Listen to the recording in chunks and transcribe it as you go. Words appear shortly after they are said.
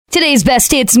Today's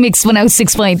best hits, Mix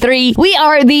 106.3. We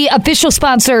are the official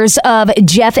sponsors of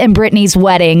Jeff and Brittany's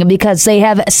wedding because they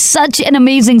have such an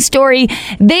amazing story.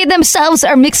 They themselves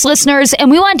are Mix listeners, and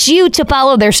we want you to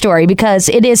follow their story because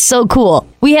it is so cool.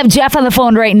 We have Jeff on the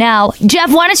phone right now.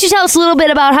 Jeff, why don't you tell us a little bit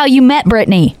about how you met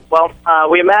Brittany? Well,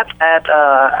 we met at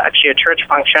actually a church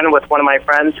function with one of my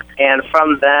friends, and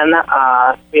from then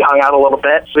we hung out a little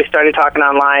bit. We started talking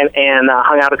online and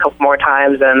hung out a couple more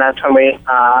times, and that's when we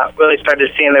really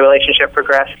started seeing the relationship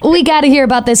progress. We got to hear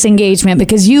about this engagement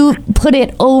because you put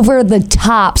it over the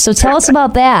top. So tell us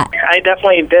about that. I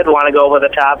definitely did want to go over the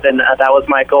top, and that was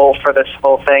my goal for this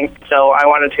whole thing. So I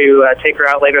wanted to take her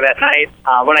out later that night.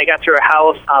 When I got to her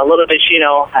house, little did she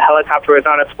know, a helicopter was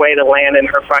on its way to land in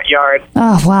her front yard.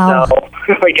 Oh, wow. So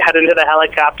we got into the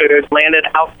helicopter, landed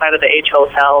outside of the H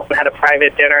Hotel, and had a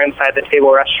private dinner inside the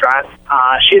Table Restaurant.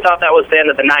 She thought that was the end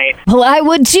of the night. Well, I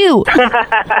would too.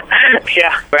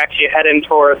 Yeah, we're actually heading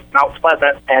towards Mount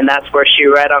Pleasant, and that's where she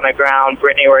read on the ground,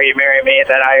 "Brittany, will you marry me?"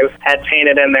 that I had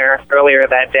painted in there earlier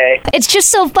that day. It's just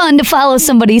so fun to follow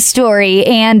somebody's story,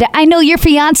 and I know your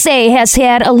fiance has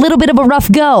had a little bit of a rough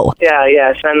go.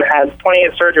 Yeah, and has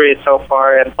 28 surgeries so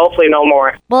far, and hopefully no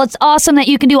more. Well, it's awesome that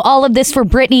you can do all of this for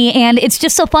Brittany, and it's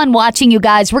just so fun watching you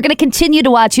guys. We're going to continue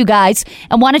to watch you guys,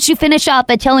 and why don't you finish off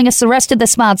by telling us the rest of the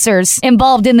sponsors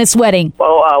involved in this wedding?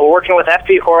 Well, we're working with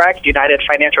FB Horak, United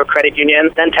Financial Credit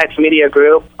Union, Dentex Media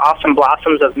Group, Awesome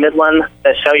Blossoms of Midland,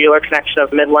 the Cellular Connection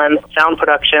of Midland, Sound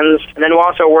Productions, and then we're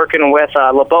also working with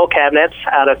LeBeau Cabinets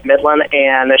out of Midland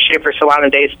and the Schaefer Salon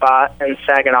and Day Spa in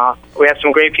Saginaw. We have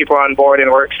some great people on board, and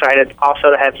we're excited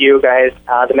also to have you guys,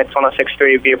 the Mix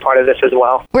 106.3, be a part of this as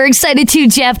well. We're excited too,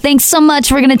 Jeff. Thanks so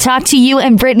much. We're going to talk to you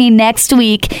and Brittany next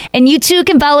week, and you too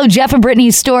can follow Jeff and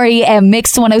Brittany's story at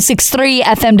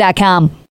Mix1063FM.com.